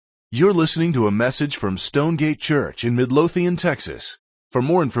You're listening to a message from Stonegate Church in Midlothian, Texas. For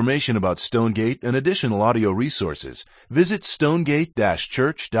more information about Stonegate and additional audio resources, visit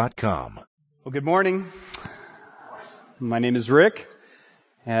stonegate-church.com. Well, good morning. My name is Rick.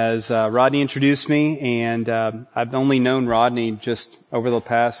 As Rodney introduced me, and I've only known Rodney just over the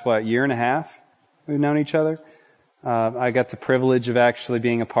past, year and a half we've known each other. I got the privilege of actually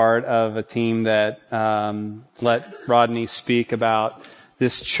being a part of a team that let Rodney speak about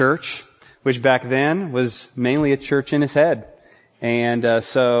this church, which back then was mainly a church in his head. And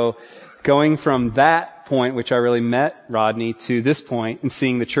so going from that point, which I really met Rodney, to this point and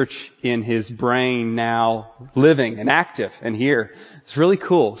seeing the church in his brain now living and active and here, it's really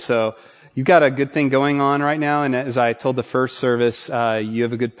cool. So you've got a good thing going on right now. And as I told the first service, you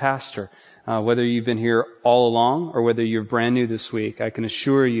have a good pastor. Whether you've been here all along or whether you're brand new this week, I can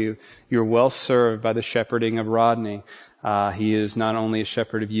assure you, you're well served by the shepherding of Rodney. He is not only a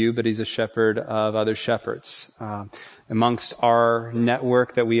shepherd of you, but he's a shepherd of other shepherds. Amongst our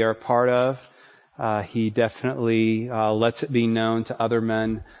network that we are a part of, he definitely lets it be known to other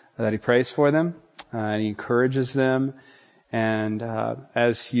men that he prays for them, and he encourages them. And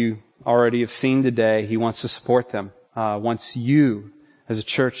as you already have seen today, he wants to support them, wants you as a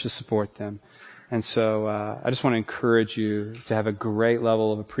church to support them. And so I just want to encourage you to have a great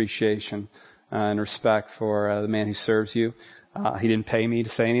level of appreciation and respect for the man who serves you. He didn't pay me to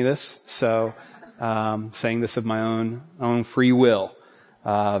say any of this, so saying this of my own free will.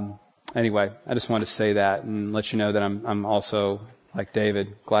 Anyway, I just wanted to say that and let you know that I'm also, like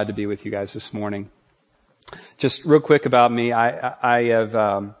David, glad to be with you guys this morning. Just real quick about me, I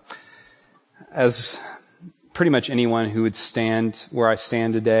have, as pretty much anyone who would stand where I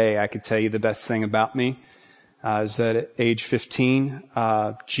stand today, I could tell you the best thing about me. Is that at age 15,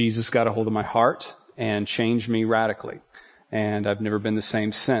 Jesus got a hold of my heart and changed me radically. And I've never been the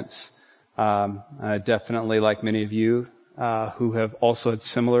same since. I definitely, like many of you who have also had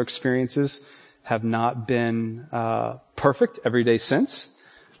similar experiences, have not been perfect every day since.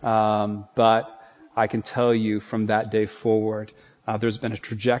 But I can tell you from that day forward, there's been a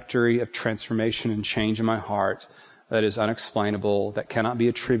trajectory of transformation and change in my heart that is unexplainable, that cannot be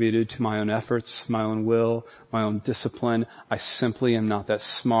attributed to my own efforts, my own will, my own discipline. I simply am not that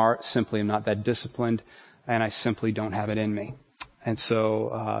smart, simply am not that disciplined, and I simply don't have it in me. And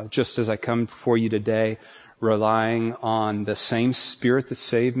so just as I come before you today, relying on the same Spirit that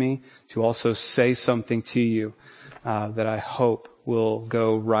saved me to also say something to you that I hope will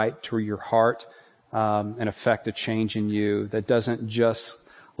go right to your heart and affect a change in you that doesn't just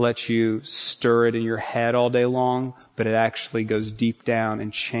let you stir it in your head all day long, but it actually goes deep down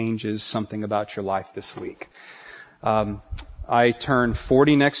and changes something about your life this week. I turn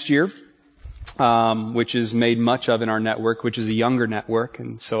 40 next year, which is made much of in our network, which is a younger network,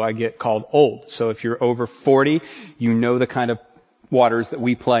 and so I get called old. So if you're over 40, you know the kind of waters that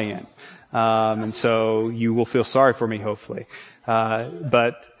we play in. And so you will feel sorry for me, hopefully.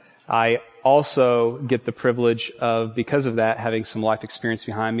 But I also get the privilege of, because of that, having some life experience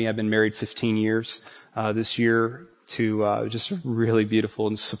behind me. I've been married 15 years this year to just a really beautiful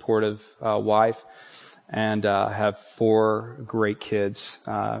and supportive wife, and have 4 great kids,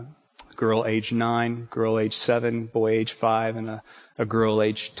 girl age 9, girl age 7, boy age 5, and a girl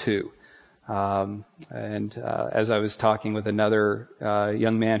age 2. As I was talking with another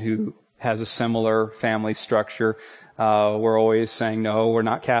young man who has a similar family structure, we're always saying, no, we're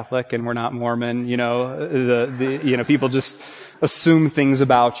not Catholic and we're not Mormon. People just assume things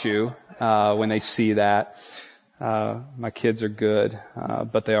about you, when they see that. My kids are good,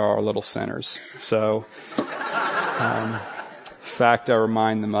 but they are little sinners. So, fact I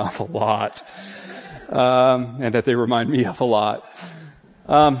remind them of a lot, and that they remind me of a lot.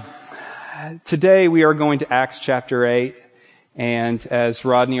 Today we are going to Acts chapter 8, and as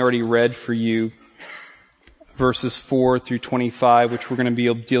Rodney already read for you, verses 4 through 25, which we're going to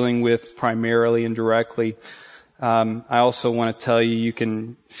be dealing with primarily and directly. I also want to tell you, you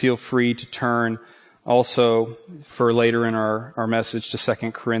can feel free to turn also for later in our message to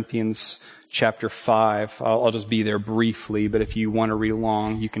 2 Corinthians chapter 5. I'll just be there briefly, but if you want to read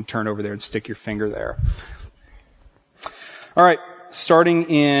along, you can turn over there and stick your finger there. All right, starting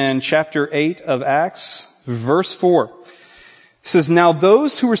in chapter 8 of Acts, verse 4. It says, "Now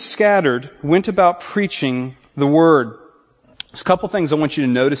those who were scattered went about preaching the word." There's a couple things I want you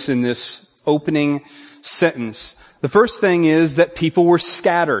to notice in this opening sentence. The first thing is that people were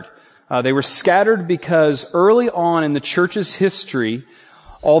scattered. They were scattered because early on in the church's history,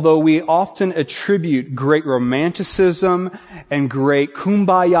 Although we often attribute great romanticism and great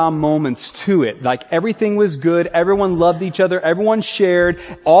kumbaya moments to it, like everything was good, everyone loved each other, everyone shared,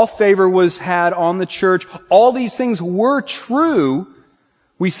 all favor was had on the church, all these things were true,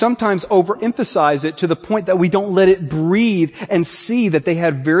 we sometimes overemphasize it to the point that we don't let it breathe and see that they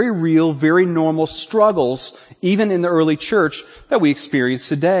had very real, very normal struggles, even in the early church, that we experience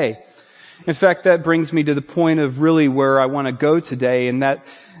today. In fact, that brings me to the point of really where I want to go today, and that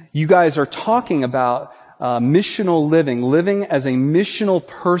you guys are talking about missional living as a missional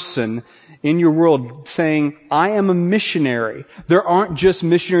person in your world, saying, I am a missionary. There aren't just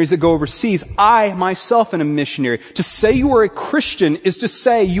missionaries that go overseas. I myself am a missionary. To say you are a Christian is to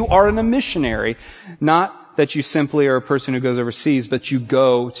say you are a missionary. Not that you simply are a person who goes overseas, but you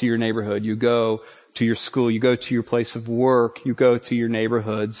go to your neighborhood. You go to your school, you go to your place of work, you go to your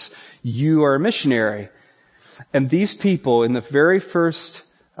neighborhoods. You are a missionary. And these people in the very first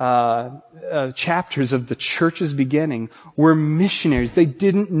chapters of the church's beginning were missionaries. They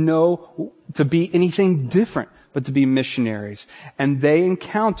didn't know to be anything different but to be missionaries. And they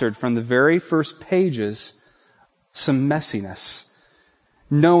encountered from the very first pages some messiness,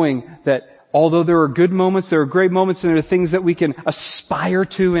 knowing that although there are good moments, there are great moments, and there are things that we can aspire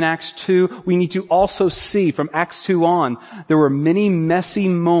to in Acts 2, we need to also see from Acts 2 on, there were many messy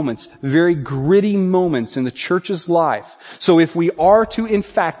moments, very gritty moments in the church's life. So if we are to in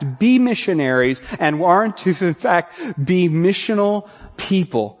fact be missionaries and are to in fact be missional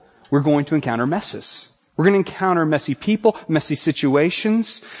people, we're going to encounter messes. We're going to encounter messy people, messy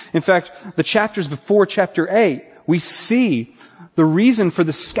situations. In fact, the chapters before chapter 8, we see the reason for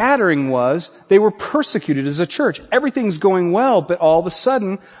the scattering was they were persecuted as a church. Everything's going well, but all of a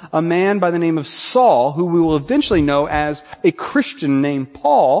sudden, a man by the name of Saul, who we will eventually know as a Christian named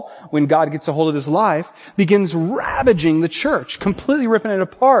Paul, when God gets a hold of his life, begins ravaging the church, completely ripping it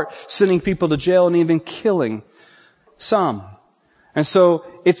apart, sending people to jail and even killing some. And so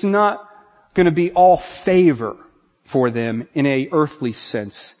it's not going to be all favor for them in a earthly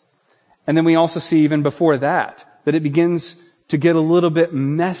sense. And then we also see even before that it begins to get a little bit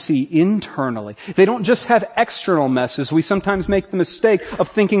messy internally. They don't just have external messes. We sometimes make the mistake of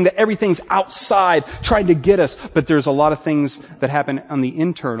thinking that everything's outside trying to get us, but there's a lot of things that happen on the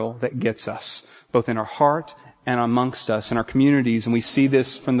internal that gets us, both in our heart and amongst us in our communities. And we see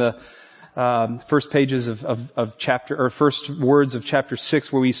this from the first pages of chapter, or first words of chapter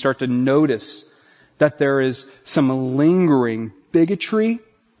 6, where we start to notice that there is some lingering bigotry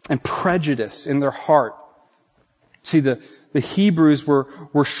and prejudice in their heart. See, the Hebrews were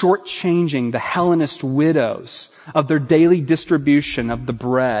shortchanging the Hellenist widows of their daily distribution of the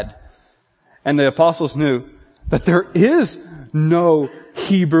bread. And the apostles knew that there is no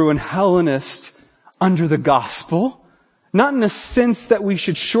Hebrew and Hellenist under the gospel. Not in the sense that we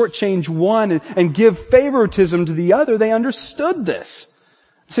should shortchange one and give favoritism to the other. They understood this.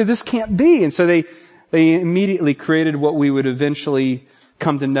 So this can't be. And so they immediately created what we would eventually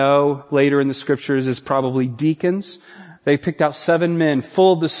come to know later in the scriptures as probably deacons. They picked out 7 men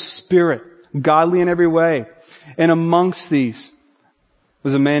full of the Spirit, godly in every way. And amongst these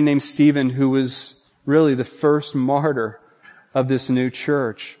was a man named Stephen, who was really the first martyr of this new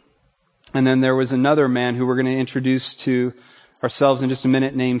church. And then there was another man who we're going to introduce to ourselves in just a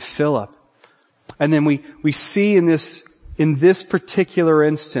minute, named Philip. And then we see in this particular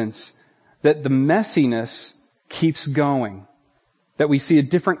instance that the messiness keeps going. That we see a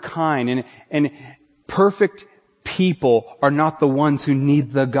different kind, and perfect people are not the ones who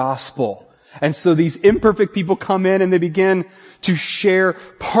need the gospel. And so these imperfect people come in and they begin to share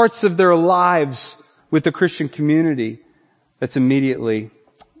parts of their lives with the Christian community that's immediately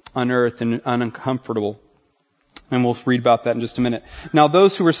unearthed and uncomfortable. And we'll read about that in just a minute. Now,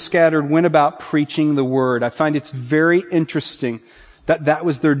 those who were scattered went about preaching the word. I find it's very interesting that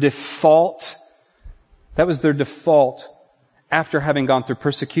was their default. That was their default after having gone through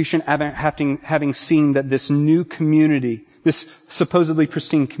persecution, having seen that this new community, this supposedly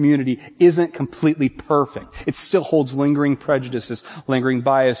pristine community, isn't completely perfect. It still holds lingering prejudices, lingering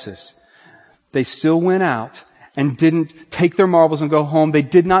biases. They still went out and didn't take their marbles and go home. They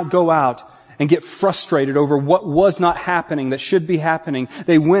did not go out and get frustrated over what was not happening that should be happening.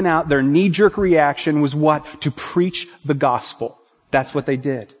 They went out, their knee-jerk reaction was what? To preach the gospel. That's what they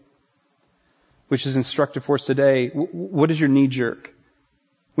did. Which is instructive for us today. What is your knee-jerk?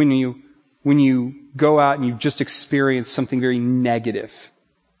 When you go out and you just experience something very negative.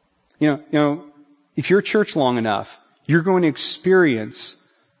 You know, if you're at church long enough, you're going to experience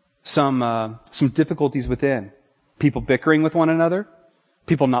some difficulties within. People bickering with one another.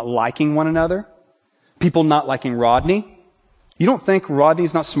 People not liking one another. People not liking Rodney. You don't think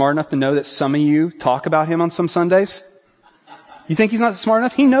Rodney's not smart enough to know that some of you talk about him on some Sundays? You think he's not smart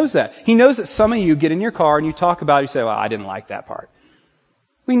enough? He knows that. He knows that some of you get in your car and you talk about it, you say, well, I didn't like that part.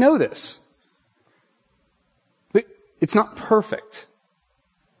 We know this. But it's not perfect.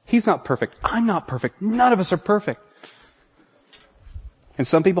 He's not perfect. I'm not perfect. None of us are perfect. And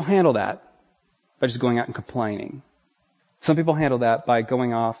some people handle that by just going out and complaining. Some people handle that by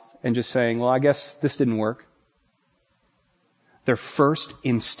going off and just saying, well, I guess this didn't work. Their first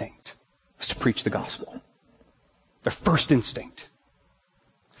instinct was to preach the gospel. Their first instinct.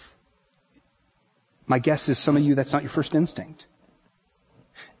 My guess is some of you, that's not your first instinct.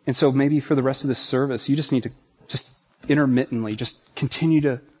 And so maybe for the rest of this service, you just need to just intermittently just continue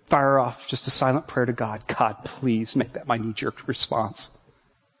to fire off just a silent prayer to God. God, please make that my knee-jerk response.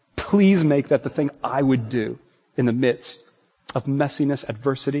 Please make that the thing I would do in the midst of messiness,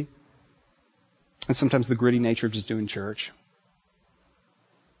 adversity, and sometimes the gritty nature of just doing church.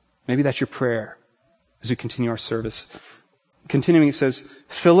 Maybe that's your prayer as we continue our service. Continuing, it says,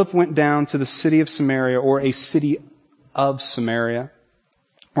 Philip went down to the city of Samaria, or a city of Samaria,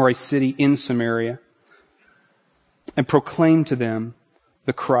 or a city in Samaria, and proclaimed to them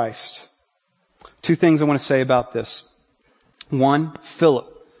the Christ. Two things I want to say about this. One,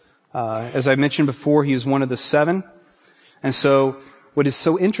 Philip. As I mentioned before, he was one of the 7. And so what is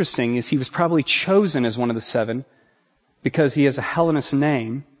so interesting is he was probably chosen as one of the 7 because he has a Hellenist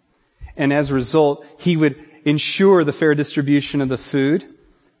name. And as a result, he would ensure the fair distribution of the food.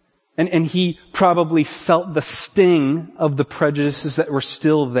 And he probably felt the sting of the prejudices that were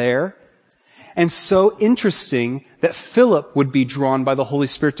still there. And so interesting that Philip would be drawn by the Holy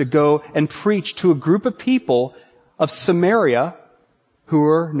Spirit to go and preach to a group of people of Samaria who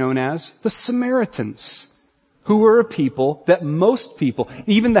were known as the Samaritans, who were a people that most people,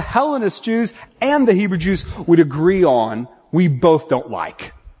 even the Hellenist Jews and the Hebrew Jews, would agree on, we both don't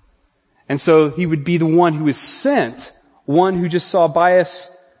like. And so he would be the one who was sent, one who just saw bias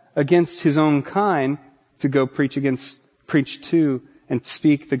against his own kind, to go preach to and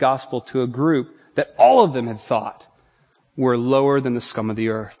speak the gospel to a group that all of them had thought were lower than the scum of the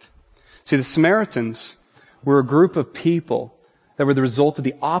earth. See, the Samaritans were a group of people that were the result of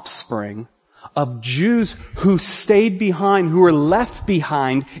the offspring of Jews who stayed behind, who were left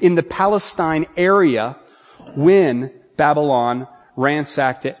behind in the Palestine area when Babylon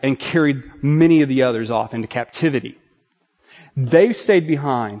ransacked it and carried many of the others off into captivity. They stayed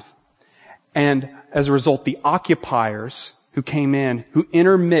behind, and as a result, the occupiers who came in, who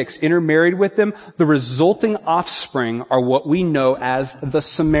intermarried with them, the resulting offspring are what we know as the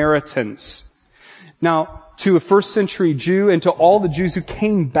Samaritans. Now, to a first century Jew and to all the Jews who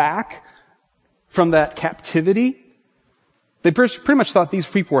came back from that captivity, they pretty much thought these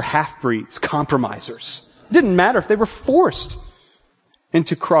people were half-breeds, compromisers. It didn't matter if they were forced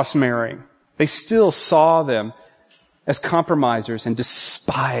into cross-marrying. They still saw them as compromisers and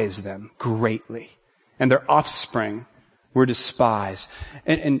despised them greatly. And their offspring were despised.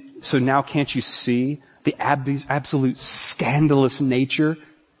 And so now can't you see the absolute scandalous nature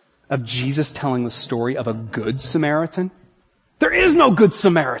of Jesus telling the story of a good Samaritan? There is no good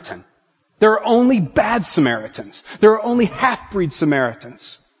Samaritan. There are only bad Samaritans. There are only half-breed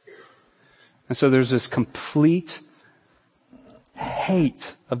Samaritans. And so there's this complete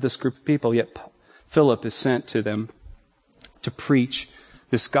hate of this group of people, yet Philip is sent to them to preach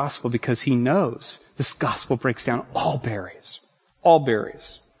this gospel because he knows this gospel breaks down all barriers. All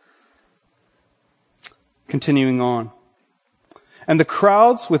barriers. Continuing on. And the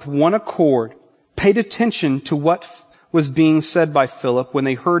crowds with one accord paid attention to what was being said by Philip when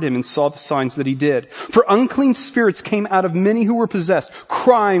they heard him and saw the signs that he did. For unclean spirits came out of many who were possessed,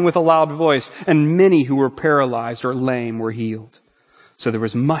 crying with a loud voice, and many who were paralyzed or lame were healed. So there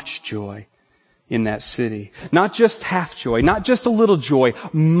was much joy in that city. Not just half joy, not just a little joy,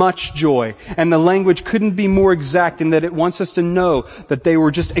 much joy. And the language couldn't be more exact in that it wants us to know that they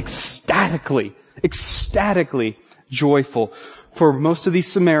were just ecstatically joyful. For most of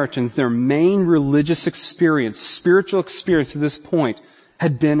these Samaritans, their main religious experience, spiritual experience to this point,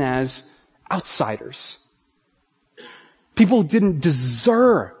 had been as outsiders. People didn't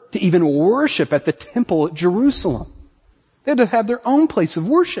deserve to even worship at the temple at Jerusalem. They had to have their own place of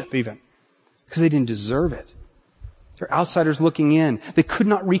worship even, because they didn't deserve it. They're outsiders looking in. They could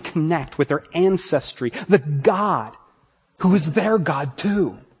not reconnect with their ancestry, the God who was their God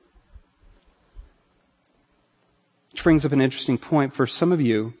too. Which brings up an interesting point for some of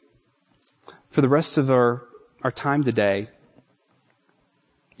you. For the rest of our time today,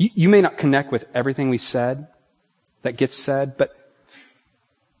 you may not connect with everything we said, that gets said, but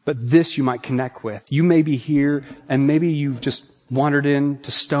but this you might connect with. You may be here, and maybe you've just wandered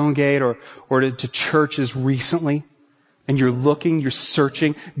into Stonegate or to churches recently, and you're looking, you're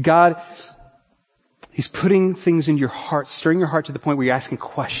searching. God, He's putting things in your heart, stirring your heart to the point where you're asking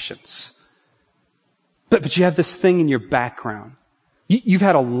questions. But you have this thing in your background. You've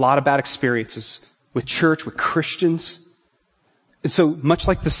had a lot of bad experiences with church, with Christians. And so much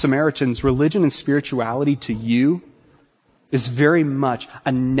like the Samaritans, religion and spirituality to you is very much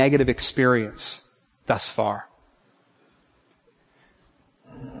a negative experience thus far.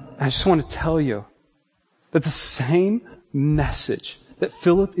 I just want to tell you that the same message that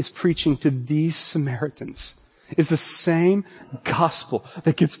Philip is preaching to these Samaritans is the same gospel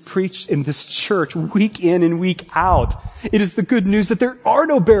that gets preached in this church week in and week out. It is the good news that there are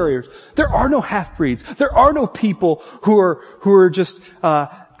no barriers. There are no half-breeds. There are no people who are just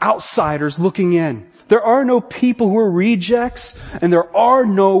outsiders looking in. There are no people who are rejects, and there are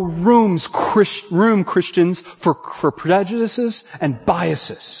no room Christians for prejudices and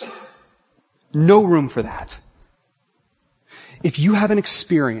biases. No room for that. If you have an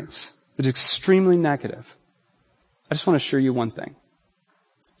experience that's extremely negative, I just want to assure you one thing.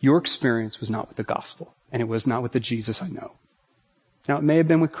 Your experience was not with the gospel, and it was not with the Jesus I know. Now, it may have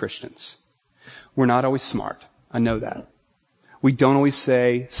been with Christians. We're not always smart. I know that. We don't always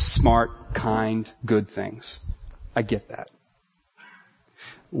say smart, kind, good things. I get that.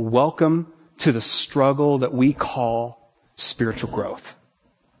 Welcome to the struggle that we call spiritual growth.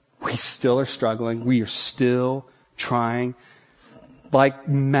 We still are struggling. We are still trying like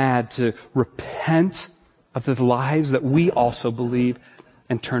mad to repent of the lies that we also believe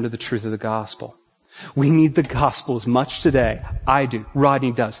and turn to the truth of the gospel. We need the gospel as much today. I do.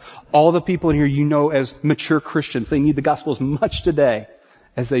 Rodney does. All the people in here you know as mature Christians, they need the gospel as much today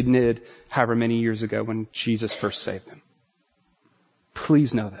as they did however many years ago when Jesus first saved them.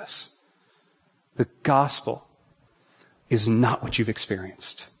 Please know this. The gospel is not what you've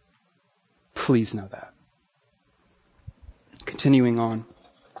experienced. Please know that. Continuing on.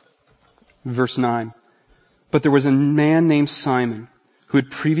 Verse 9. But there was a man named Simon who had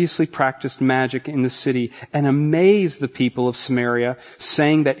previously practiced magic in the city and amazed the people of Samaria,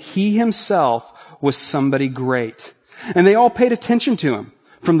 saying that he himself was somebody great. And they all paid attention to him,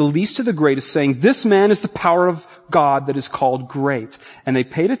 from the least to the greatest, saying, "This man is the power of God that is called great." And they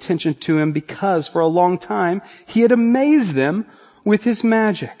paid attention to him because for a long time he had amazed them with his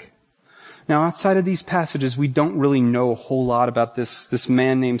magic. Now, outside of these passages, we don't really know a whole lot about this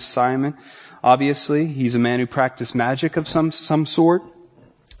man named Simon. Obviously, he's a man who practiced magic of some sort,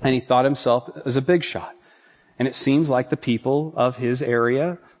 and he thought himself as a big shot. And it seems like the people of his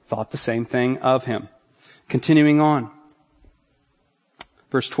area thought the same thing of him. Continuing on.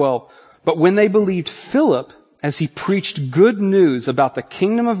 Verse 12. But when they believed Philip as he preached good news about the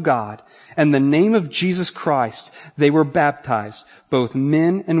kingdom of God and the name of Jesus Christ, they were baptized, both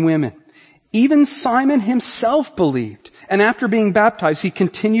men and women. Even Simon himself believed, and after being baptized, he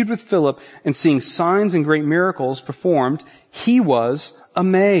continued with Philip, and seeing signs and great miracles performed, he was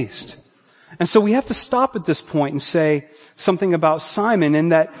amazed. And so we have to stop at this point and say something about Simon, in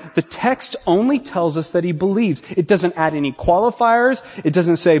that the text only tells us that he believes. It doesn't add any qualifiers. It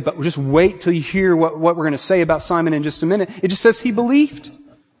doesn't say, but just wait till you hear what we're going to say about Simon in just a minute. It just says he believed.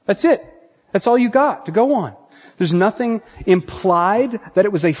 That's it. That's all you got to go on. There's nothing implied that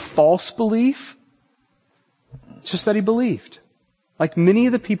it was a false belief. It's just that he believed. Like many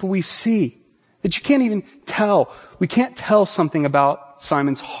of the people we see, that you can't even tell. We can't tell something about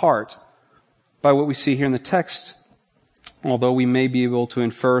Simon's heart by what we see here in the text, although we may be able to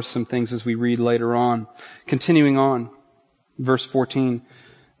infer some things as we read later on. Continuing on, verse 14.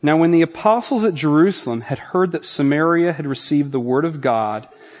 Now when the apostles at Jerusalem had heard that Samaria had received the word of God,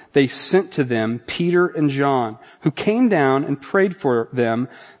 they sent to them Peter and John, who came down and prayed for them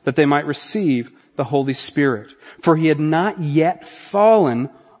that they might receive the Holy Spirit. For he had not yet fallen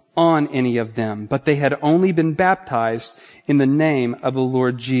on any of them, but they had only been baptized in the name of the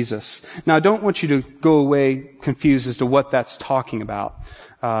Lord Jesus. Now, I don't want you to go away confused as to what that's talking about.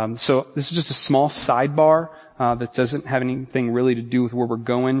 So this is just a small sidebar that doesn't have anything really to do with where we're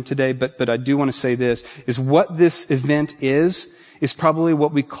going today. But I do want to say this, is what this event is probably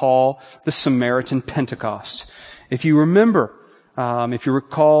what we call the Samaritan Pentecost. If you remember, if you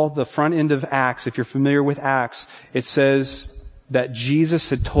recall the front end of Acts, if you're familiar with Acts, it says that Jesus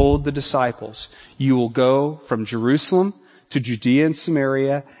had told the disciples, you will go from Jerusalem to Judea and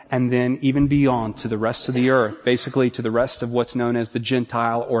Samaria, and then even beyond to the rest of the earth, basically to the rest of what's known as the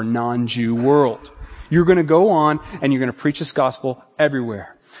Gentile or non-Jew world. You're going to go on and you're going to preach this gospel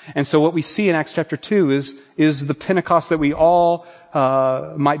everywhere. And so what we see in Acts chapter 2 is the Pentecost that we all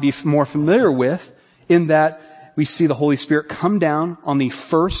might be more familiar with, in that we see the Holy Spirit come down on the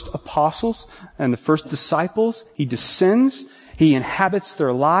first apostles and the first disciples. He descends. He inhabits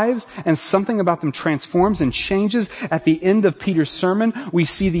their lives, and something about them transforms and changes. At the end of Peter's sermon, we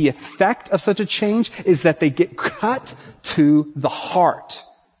see the effect of such a change is that they get cut to the heart.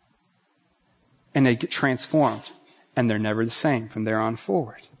 And they get transformed. And they're never the same from there on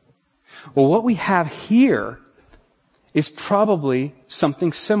forward. Well, what we have here is probably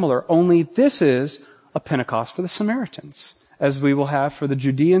something similar, only this is a Pentecost for the Samaritans, as we will have for the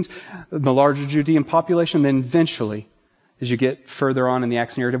Judeans, the larger Judean population. Then eventually, as you get further on in the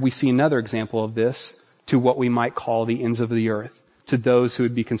Acts narrative, we see another example of this to what we might call the ends of the earth, to those who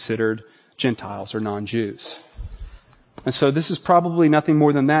would be considered Gentiles or non-Jews. And so this is probably nothing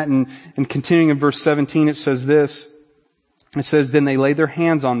more than that. And continuing in verse 17, it says this. It says, then they laid their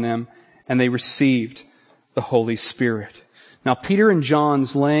hands on them and they received the Holy Spirit. Now, Peter and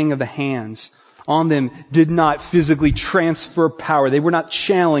John's laying of the hands on them did not physically transfer power. They were not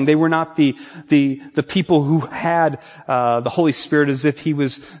channeling. They were not the people who had the Holy Spirit as if He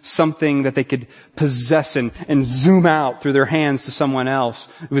was something that they could possess and zoom out through their hands to someone else.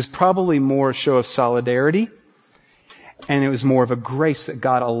 It was probably more a show of solidarity, and it was more of a grace that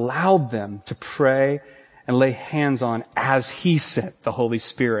God allowed them to pray and lay hands on as He sent the Holy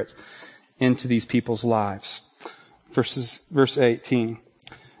Spirit into these people's lives. Verse 18.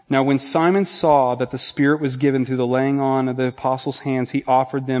 Now when Simon saw that the Spirit was given through the laying on of the apostles' hands, he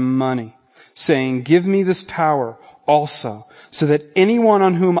offered them money, saying, give me this power also, so that anyone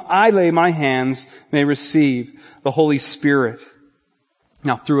on whom I lay my hands may receive the Holy Spirit.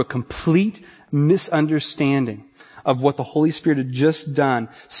 Now, through a complete misunderstanding of what the Holy Spirit had just done,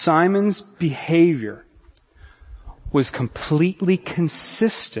 Simon's behavior was completely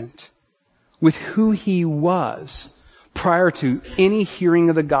consistent with who he was prior to any hearing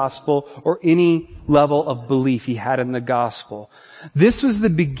of the gospel or any level of belief he had in the gospel. This was the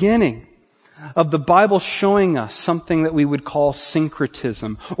beginning of the Bible showing us something that we would call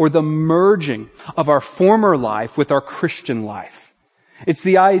syncretism, or the merging of our former life with our Christian life. It's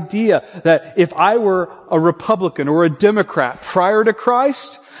the idea that if I were a Republican or a Democrat prior to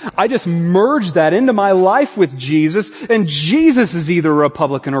Christ, I just merged that into my life with Jesus, and Jesus is either a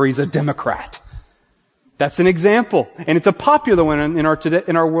Republican or He's a Democrat. That's an example, and it's a popular one in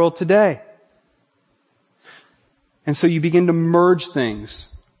our world today. And so you begin to merge things,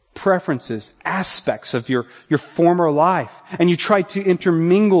 preferences, aspects of your former life, and you try to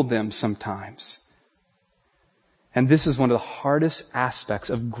intermingle them sometimes. And this is one of the hardest aspects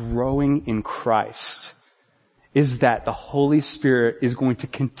of growing in Christ, is that the Holy Spirit is going to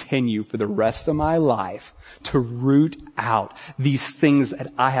continue for the rest of my life to root out these things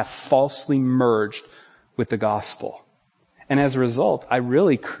that I have falsely merged with the gospel. And as a result, I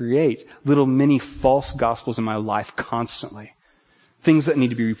really create little mini false gospels in my life constantly. Things that need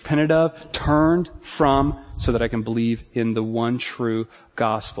to be repented of, turned from, so that I can believe in the one true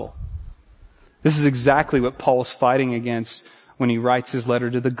gospel. This is exactly what Paul is fighting against when he writes his letter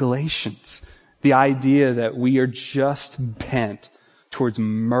to the Galatians. The idea that we are just bent towards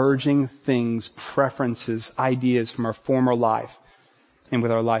merging things, preferences, ideas from our former life and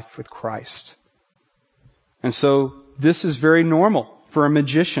with our life with Christ. And so this is very normal for a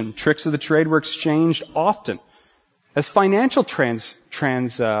magician. Tricks of the trade were exchanged often as financial transactions.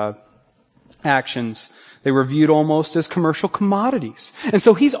 They were viewed almost as commercial commodities. And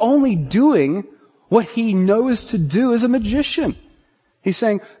so he's only doing what he knows to do as a magician. He's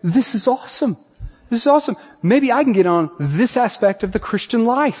saying, this is awesome. This is awesome. Maybe I can get on this aspect of the Christian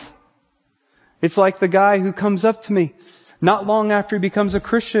life. It's like the guy who comes up to me not long after he becomes a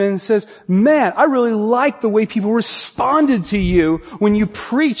Christian and says, man, I really like the way people responded to you when you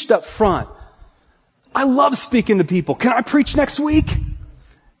preached up front. I love speaking to people. Can I preach next week? And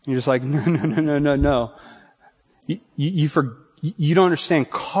you're just like, no. You don't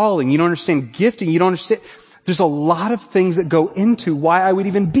understand calling. You don't understand gifting. You don't understand. There's a lot of things that go into why I would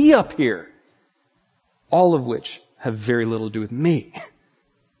even be up here. All of which have very little to do with me.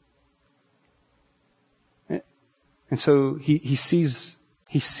 And so he sees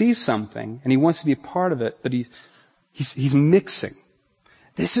something and he wants to be a part of it, but he's mixing.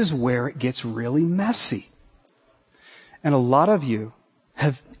 This is where it gets really messy. And a lot of you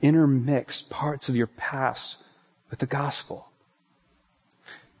have intermixed parts of your past with the gospel.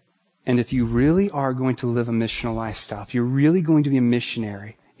 And if you really are going to live a missional lifestyle, if you're really going to be a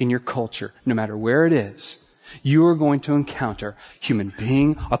missionary in your culture, no matter where it is, you are going to encounter human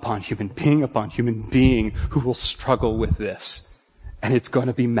being upon human being upon human being who will struggle with this. And it's going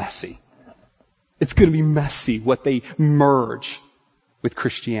to be messy. It's going to be messy what they merge with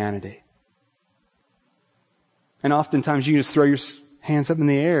Christianity. And oftentimes you just throw your hands up in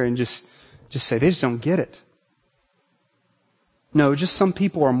the air and just say, they just don't get it. No, just some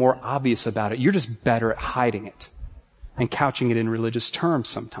people are more obvious about it. You're just better at hiding it and couching it in religious terms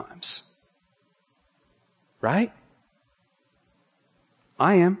sometimes. Right?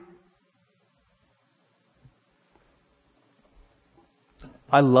 I am.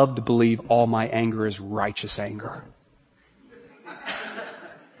 I love to believe all my anger is righteous anger.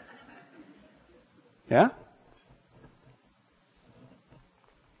 Yeah?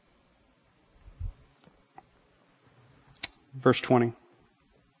 Verse 20.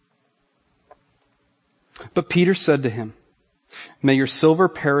 But Peter said to him, may your silver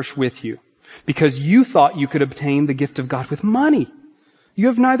perish with you, because you thought you could obtain the gift of God with money. You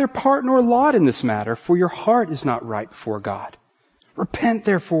have neither part nor lot in this matter, for your heart is not right before God. Repent,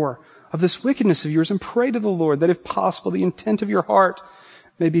 therefore, of this wickedness of yours and pray to the Lord that, if possible, the intent of your heart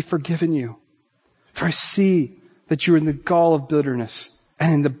may be forgiven you. For I see that you are in the gall of bitterness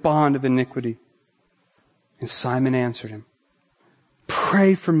and in the bond of iniquity. And Simon answered him,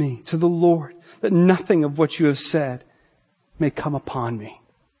 pray for me to the Lord that nothing of what you have said may come upon me.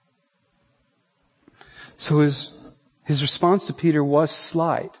 So his response to Peter was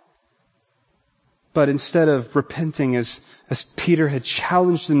slight. But instead of repenting as Peter had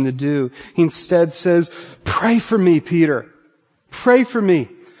challenged him to do, he instead says, pray for me, Peter. Pray for me.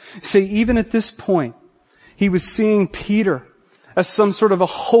 See, even at this point, he was seeing Peter as some sort of a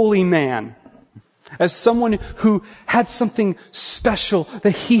holy man, as someone who had something special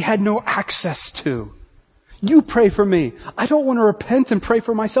that he had no access to. You pray for me. I don't want to repent and pray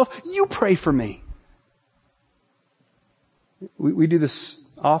for myself. You pray for me. We do this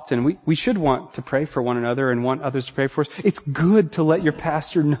often. We should want to pray for one another and want others to pray for us. It's good to let your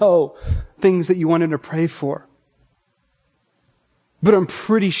pastor know things that you want him to pray for. But I'm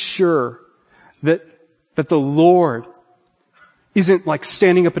pretty sure that the Lord isn't like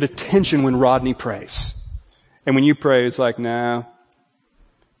standing up at attention when Rodney prays. And when you pray, it's like, no.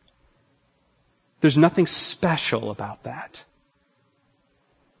 There's nothing special about that.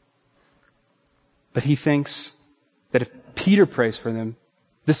 But he thinks that if Peter prays for them,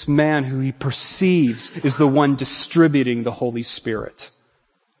 this man who he perceives is the one distributing the Holy Spirit,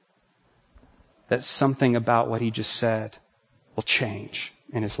 that something about what he just said will change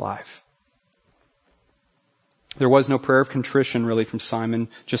in his life. There was no prayer of contrition really from Simon,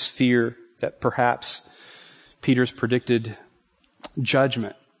 just fear that perhaps Peter's predicted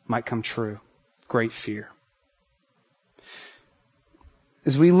judgment might come true. Great fear.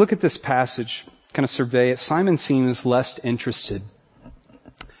 As we look at this passage, kind of survey it, Simon seems less interested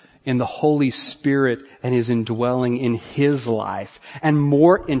in the Holy Spirit and his indwelling in his life, and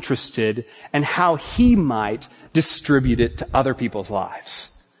more interested in how he might distribute it to other people's lives.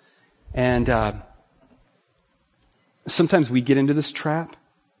 And sometimes we get into this trap.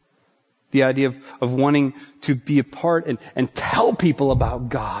 The idea of wanting to be a part and tell people about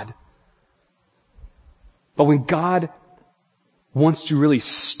God. But when God wants to really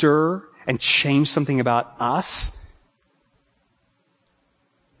stir and change something about us,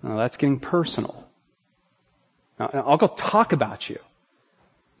 now that's getting personal. Now, I'll go talk about you.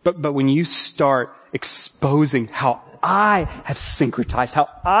 But when you start exposing how I have syncretized, how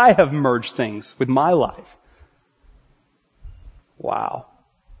I have merged things with my life, wow.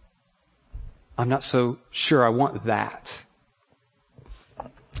 I'm not so sure I want that.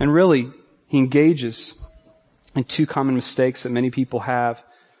 And really, he engages in two common mistakes that many people have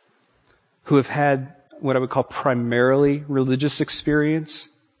who have had what I would call primarily religious experience,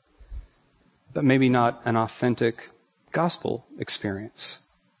 but maybe not an authentic gospel experience.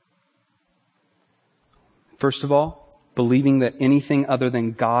 First of all, believing that anything other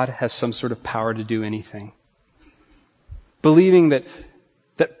than God has some sort of power to do anything. Believing that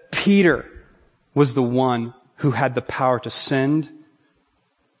Peter was the one who had the power to send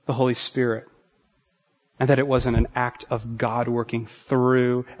the Holy Spirit, and that it wasn't an act of God working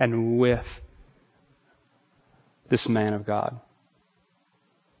through and with this man of God.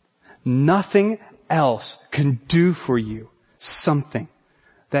 Nothing else can do for you something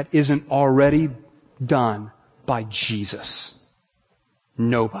that isn't already done by Jesus.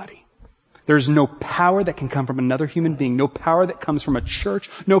 Nobody. There's no power that can come from another human being, no power that comes from a church,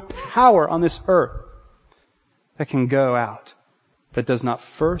 no power on this earth that can go out that does not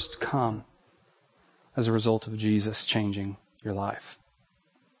first come as a result of Jesus changing your life.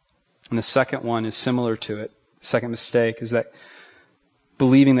 And the second one is similar to it. Second mistake is that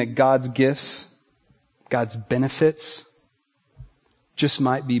believing that God's gifts, God's benefits, just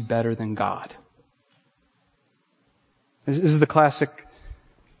might be better than God. This is the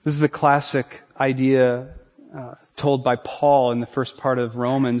classic idea told by Paul in the first part of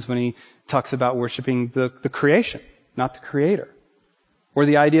Romans when he talks about worshiping the creation, not the Creator. Or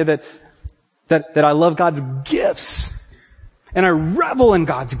the idea that I love God's gifts and I revel in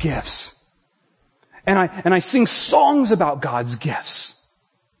God's gifts. And I sing songs about God's gifts.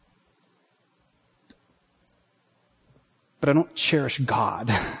 But I don't cherish God.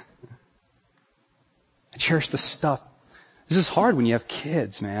 I cherish the stuff. This is hard when you have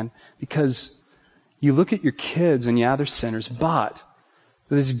kids, man, because you look at your kids and yeah, they're sinners, but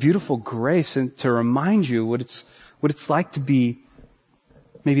there's beautiful grace and to remind you what it's like to be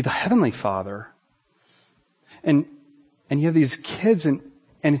maybe the Heavenly Father. And you have these kids and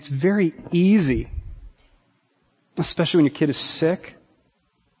it's very easy, especially when your kid is sick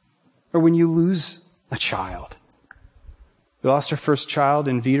or when you lose a child. We lost our first child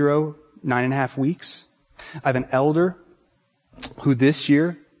in vitro, 9.5 weeks. I have an elder who this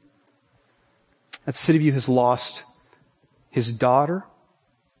year at City View has lost his daughter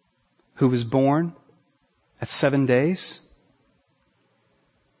who was born at 7 days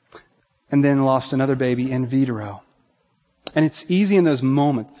and then lost another baby in vitro. And it's easy in those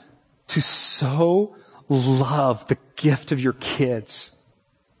moments to so love the gift of your kids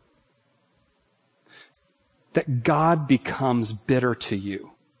that God becomes bitter to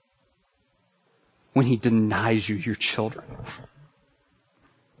you when He denies you your children,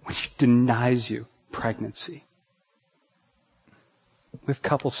 when He denies you pregnancy. We have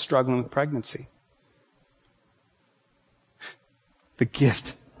couples struggling with pregnancy. The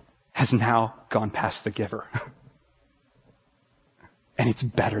gift has now gone past the giver. And it's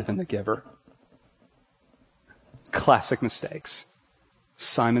better than the giver. Classic mistakes.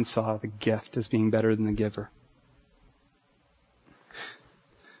 Simon saw the gift as being better than the giver.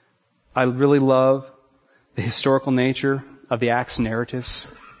 I really love the historical nature of the Acts narratives.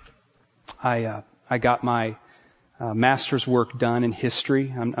 I got my master's work done in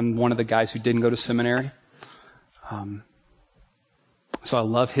history. I'm one of the guys who didn't go to seminary. So I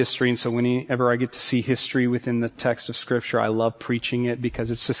love history, and so whenever I get to see history within the text of Scripture, I love preaching it because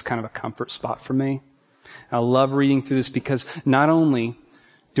it's just kind of a comfort spot for me. I love reading through this because not only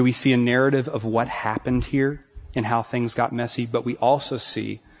do we see a narrative of what happened here and how things got messy, but we also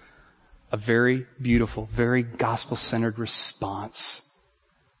see a very beautiful, very gospel-centered response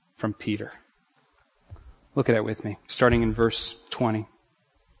from Peter. Look at it with me, starting in verse 20.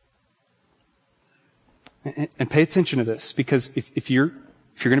 And pay attention to this, because if you're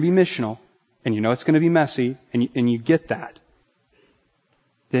going to be missional, and you know it's going to be messy, and you get that,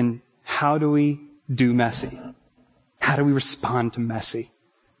 then how do we do messy? How do we respond to messy?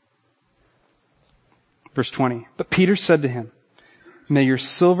 Verse 20. But Peter said to him, "May your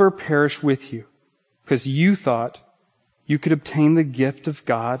silver perish with you, because you thought you could obtain the gift of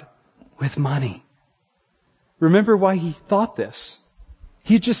God with money." Remember why he thought this.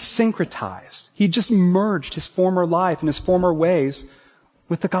 He had just syncretized. He had just merged his former life and his former ways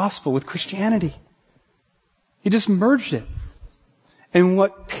with the gospel, with Christianity. He just merged it. And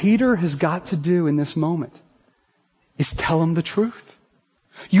what Peter has got to do in this moment is tell him the truth.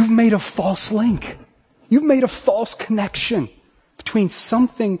 You've made a false link. You've made a false connection between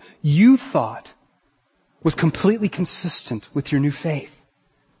something you thought was completely consistent with your new faith.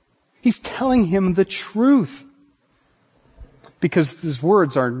 He's telling him the truth. Because his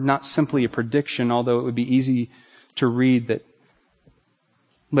words are not simply a prediction, although it would be easy to read that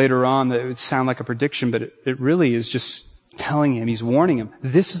later on that it would sound like a prediction, but it really is just telling him, he's warning him,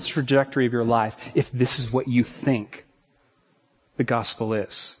 this is the trajectory of your life if this is what you think the gospel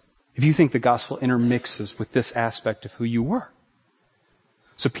is. If you think the gospel intermixes with this aspect of who you were.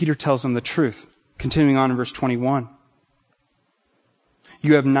 So Peter tells him the truth. Continuing on in verse 21.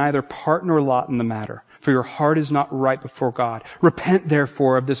 You have neither part nor lot in the matter, for your heart is not right before God. Repent,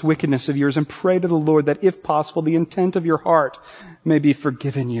 therefore, of this wickedness of yours and pray to the Lord that, if possible, the intent of your heart may be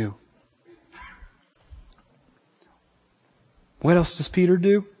forgiven you. What else does Peter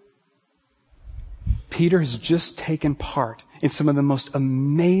do? Peter has just taken part in some of the most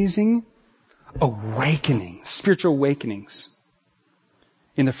amazing awakenings, spiritual awakenings,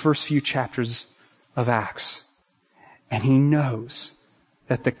 in the first few chapters of Acts. And he knows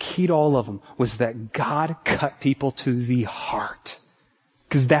that the key to all of them was that God cut people to the heart.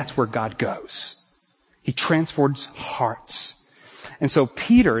 Because that's where God goes. He transforms hearts. And so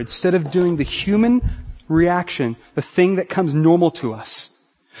Peter, instead of doing the human reaction, the thing that comes normal to us,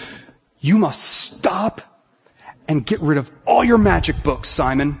 you must stop and get rid of all your magic books,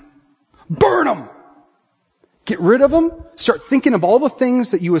 Simon. Burn them! Get rid of them. Start thinking of all the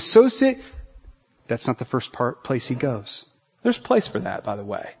things that you associate. That's not the first place he goes. There's a place for that, by the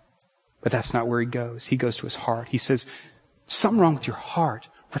way. But that's not where he goes. He goes to his heart. He says, something wrong with your heart.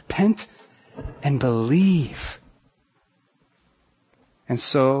 Repent and believe. And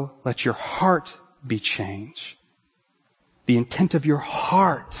so let your heart be changed. The intent of your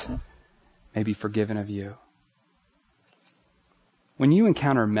heart may be forgiven of you. When you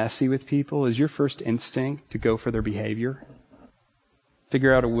encounter messy with people, is your first instinct to go for their behavior?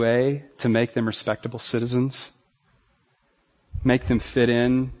 Figure out a way to make them respectable citizens? Make them fit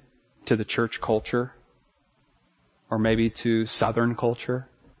in to the church culture? Or maybe to Southern culture?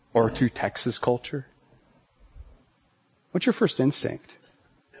 Or to Texas culture? What's your first instinct?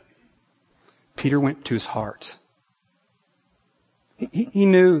 Peter went to his heart. He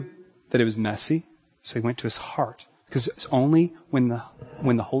knew that it was messy, so he went to his heart. Because it's only when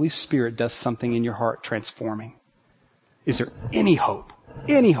the Holy Spirit does something in your heart transforming, is there any hope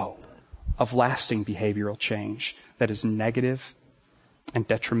of lasting behavioral change that is negative and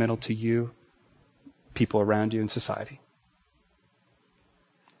detrimental to you, people around you, and society.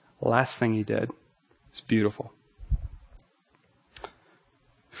 The last thing he did is beautiful.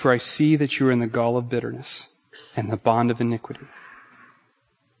 For I see that you are in the gall of bitterness and the bond of iniquity.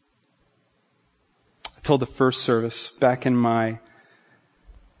 I told the first service back in my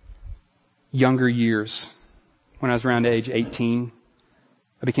younger years, when I was around age 18,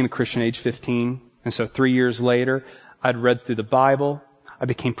 I became a Christian at age 15. And so 3 years later, I'd read through the Bible. I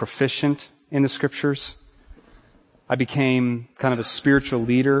became proficient in the scriptures. I became kind of a spiritual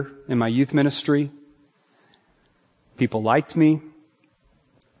leader in my youth ministry. People liked me.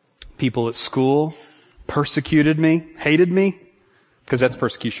 People at school persecuted me, hated me, because that's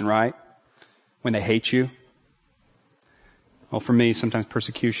persecution, right? When they hate you. Well, for me, sometimes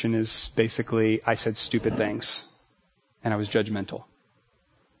persecution is basically I said stupid things and I was judgmental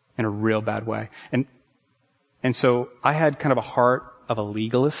in a real bad way. And so I had kind of a heart of a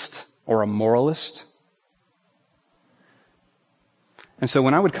legalist or a moralist. And so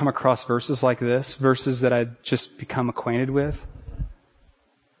when I would come across verses like this, verses that I'd just become acquainted with,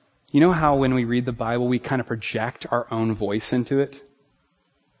 you know how when we read the Bible, we kind of project our own voice into it?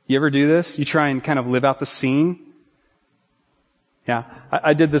 You ever do this? You try and kind of live out the scene? Yeah,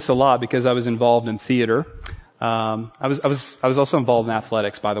 I did this a lot because I was involved in theater. I was also involved in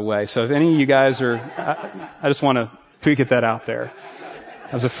athletics, by the way. So if any of you guys are, I just want to get that out there.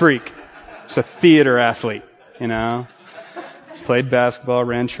 I was a freak. Just a theater athlete, you know. Played basketball,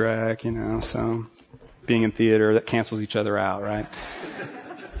 ran track, you know. So being in theater, that cancels each other out, right?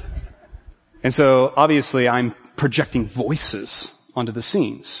 And so obviously I'm projecting voices onto the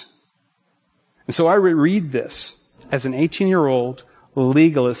scenes. And so I read this as an 18-year-old,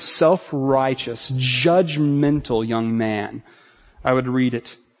 legalist, self-righteous, judgmental young man. I would read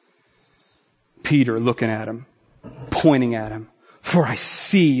it. Peter looking at him, pointing at him. For I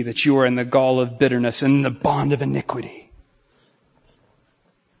see that you are in the gall of bitterness and the bond of iniquity.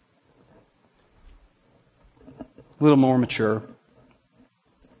 A little more mature.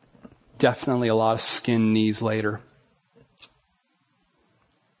 Definitely a lot of skin knees later.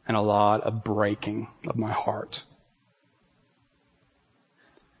 And a lot of breaking of my heart.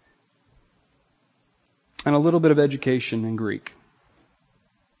 And a little bit of education in Greek.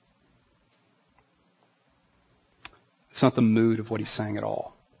 It's not the mood of what he's saying at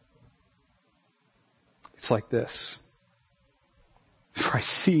all. It's like this. For I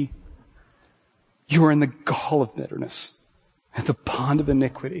see you are in the gall of bitterness and the bond of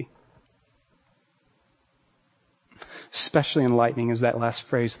iniquity. Especially enlightening is that last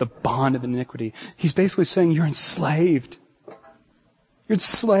phrase, the bond of iniquity. He's basically saying you're enslaved. You're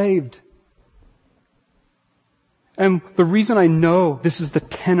enslaved. And the reason I know this is the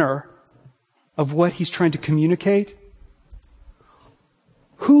tenor of what he's trying to communicate,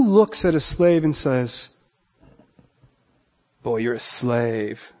 who looks at a slave and says, boy, you're a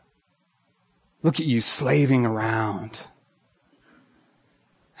slave. Look at you slaving around.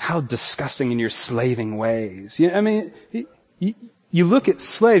 How disgusting in your slaving ways. You look at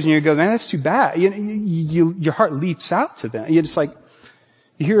slaves and you go, man, that's too bad. Your heart leaps out to them. You're just like,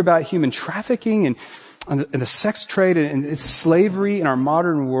 you hear about human trafficking and the sex trade and it's slavery in our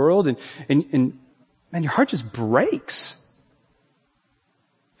modern world and man, your heart just breaks.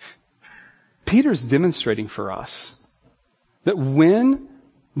 Peter's demonstrating for us that when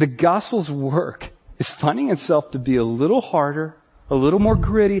the gospel's work is finding itself to be a little harder, a little more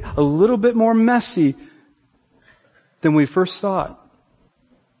gritty, a little bit more messy than we first thought,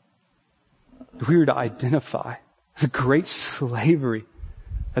 we were to identify the great slavery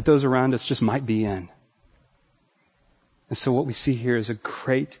that those around us just might be in. And so what we see here is a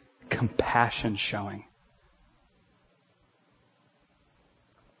great compassion showing.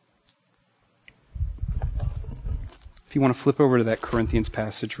 If you want to flip over to that Corinthians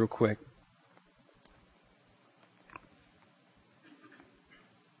passage real quick.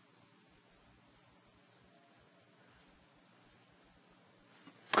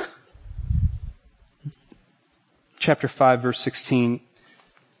 Chapter 5, verse 16.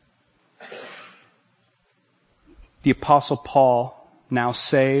 The Apostle Paul, now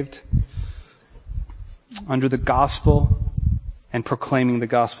saved, under the gospel and proclaiming the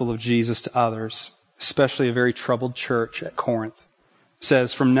gospel of Jesus to others, especially a very troubled church at Corinth,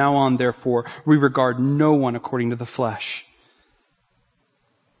 says, "From now on, therefore, we regard no one according to the flesh.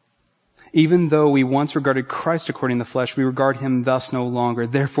 Even though we once regarded Christ according to the flesh, we regard him thus no longer.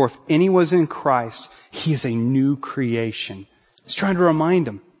 Therefore, if anyone is in Christ, he is a new creation." He's trying to remind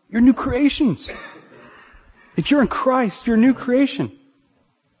them, you're new creations. If you're in Christ, you're a new creation.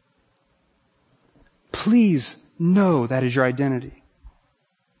 Please know that is your identity.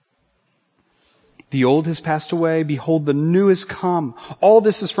 The old has passed away. Behold, the new has come. All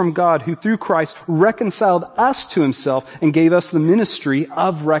this is from God, who through Christ reconciled us to himself and gave us the ministry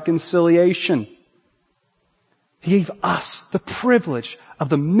of reconciliation. He gave us the privilege of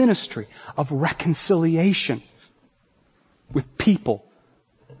the ministry of reconciliation with people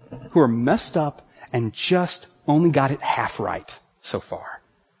who are messed up and just only got it half right so far.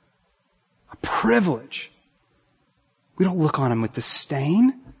 A privilege. We don't look on them with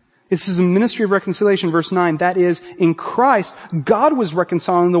disdain. This is a ministry of reconciliation, verse 9. That is, in Christ, God was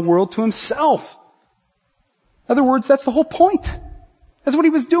reconciling the world to himself. In other words, that's the whole point. That's what he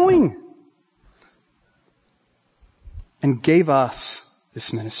was doing. And gave us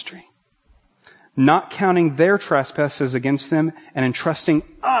this ministry, not counting their trespasses against them and entrusting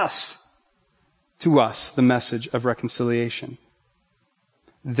to us the message of reconciliation.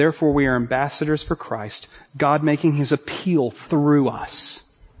 Therefore, we are ambassadors for Christ, God making his appeal through us.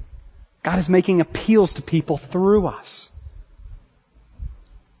 God is making appeals to people through us.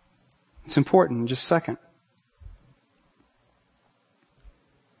 It's important. Just a second.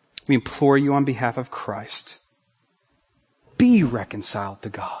 We implore you on behalf of Christ, be reconciled to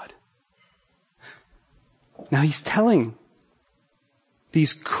God. Now he's telling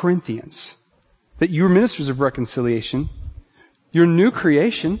these Corinthians that you're ministers of reconciliation. You're a new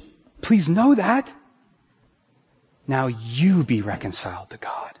creation. Please know that. Now you be reconciled to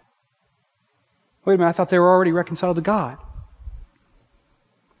God. Wait a minute, I thought they were already reconciled to God.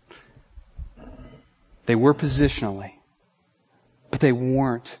 They were positionally, but they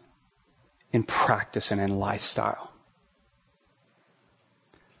weren't in practice and in lifestyle.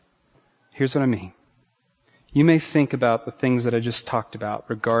 Here's what I mean. You may think about the things that I just talked about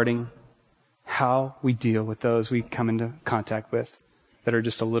regarding how we deal with those we come into contact with that are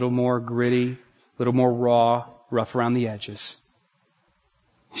just a little more gritty, a little more raw, rough around the edges.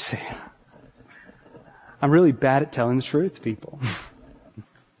 You say, I'm really bad at telling the truth to people.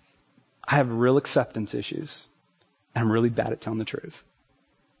 I have real acceptance issues, and I'm really bad at telling the truth.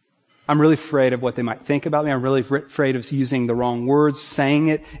 I'm really afraid of what they might think about me. I'm really afraid of using the wrong words, saying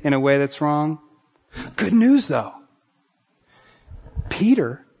it in a way that's wrong. Good news, though.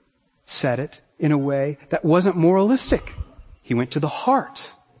 Peter said it in a way that wasn't moralistic. He went to the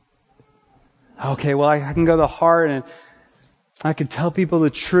heart. Okay, well, I can go to the heart and I can tell people the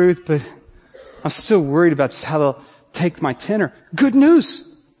truth, but I'm still worried about just how they'll take my tenor. Good news.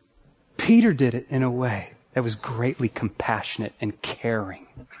 Peter did it in a way that was greatly compassionate and caring.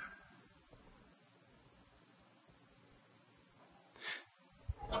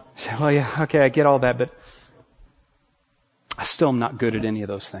 You say, well, yeah, okay, I get all that, but I still am not good at any of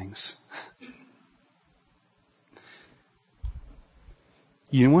those things.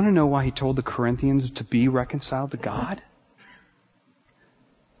 You want to know why he told the Corinthians to be reconciled to God?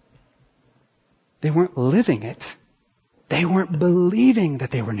 They weren't living it. They weren't believing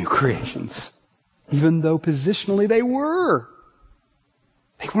that they were new creations, even though positionally they were.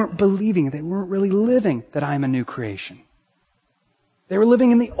 They weren't believing it. They weren't really living that I'm a new creation. They were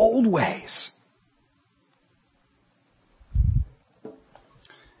living in the old ways.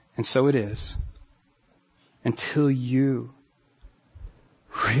 And so it is until you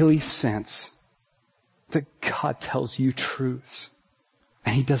really sense that God tells you truths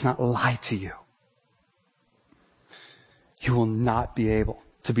and he does not lie to you. You will not be able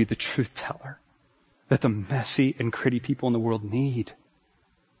to be the truth teller that the messy and gritty people in the world need.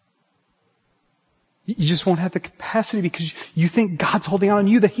 You just won't have the capacity because you think God's holding on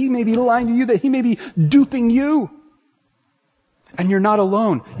you, that he may be lying to you, that he may be duping you. And you're not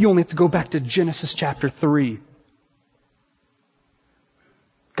alone. You only have to go back to Genesis chapter 3.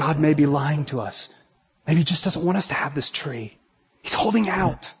 God may be lying to us. Maybe He just doesn't want us to have this tree. He's holding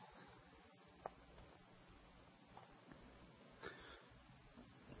out.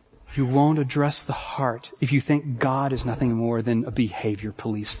 You won't address the heart if you think God is nothing more than a behavior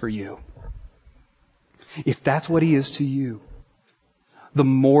police for you. If that's what He is to you, the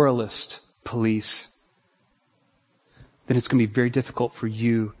moralist police, then it's going to be very difficult for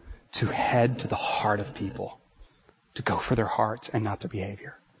you to head to the heart of people, to go for their hearts and not their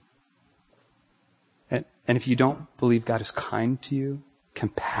behavior. And if you don't believe God is kind to you,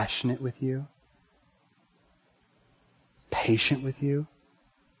 compassionate with you, patient with you,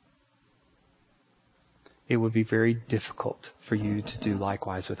 it would be very difficult for you to do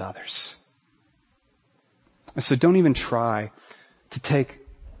likewise with others. So don't even try to take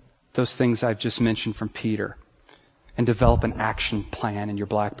those things I've just mentioned from Peter and develop an action plan in your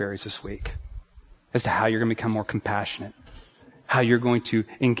BlackBerries this week as to how you're going to become more compassionate, how you're going to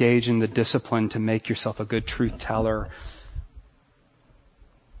engage in the discipline to make yourself a good truth teller.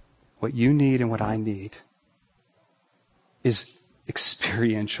 What you need and what I need is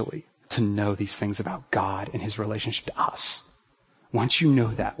experientially to know these things about God and His relationship to us. Once you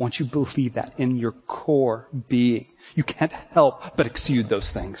know that, once you believe that in your core being, you can't help but exude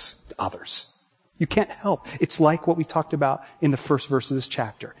those things to others. You can't help. It's like what we talked about in the first verse of this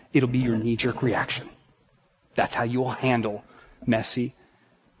chapter. It'll be your knee-jerk reaction. That's how you will handle messy,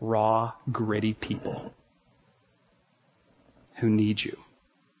 raw, gritty people who need you,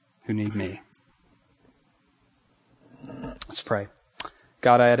 who need me. Let's pray.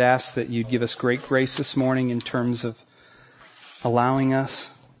 God, I had asked that You'd give us great grace this morning in terms of allowing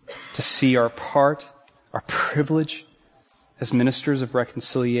us to see our part, our privilege as ministers of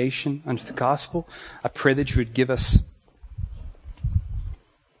reconciliation under the gospel. I pray that You would give us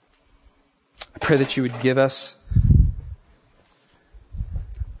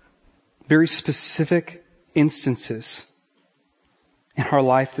very specific instances in our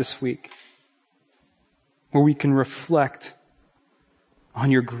life this week where we can reflect on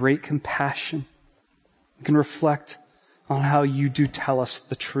Your great compassion. We can reflect on how You do tell us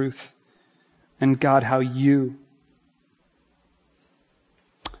the truth. And God, how You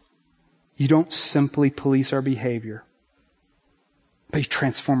don't simply police our behavior, but You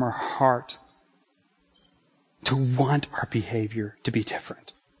transform our heart to want our behavior to be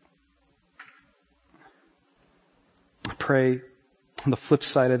different. I pray on the flip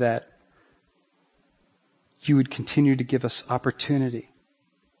side of that, You would continue to give us opportunity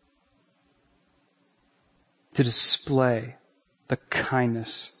to display the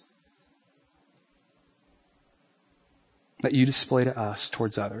kindness that You display to us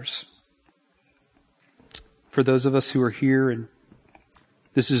towards others. For those of us who are here, and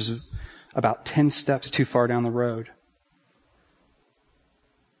this is about 10 steps too far down the road,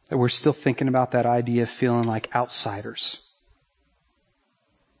 that we're still thinking about that idea of feeling like outsiders,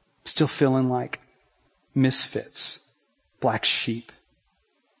 still feeling like misfits, black sheep,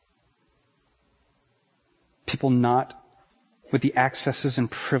 people not with the accesses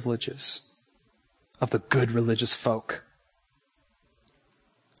and privileges of the good religious folk.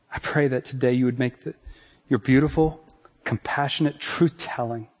 I pray that today You would make Your beautiful, compassionate,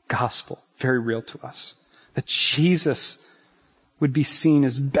 truth-telling gospel very real to us. That Jesus would be seen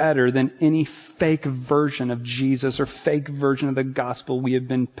as better than any fake version of Jesus or fake version of the gospel we have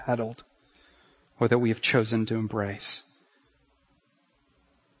been peddled or that we have chosen to embrace.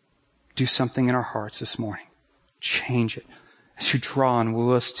 Do something in our hearts this morning. Change it as You draw and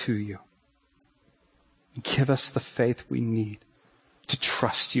woo us to You. Give us the faith we need to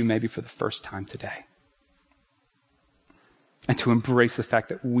trust You maybe for the first time today. And to embrace the fact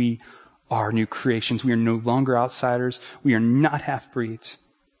that we are new creations. We are no longer outsiders. We are not half-breeds.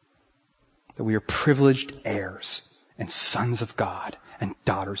 That we are privileged heirs and sons of God and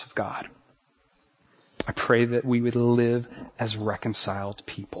daughters of God. I pray that we would live as reconciled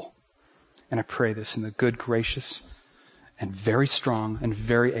people. And I pray this in the good, gracious, and very strong and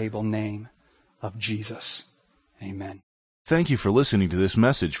very able name of Jesus. Amen. Thank you for listening to this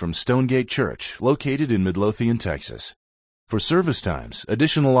message from Stonegate Church, located in Midlothian, Texas. For service times,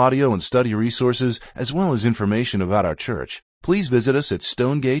 additional audio and study resources, as well as information about our church, please visit us at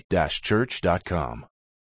stonegate-church.com.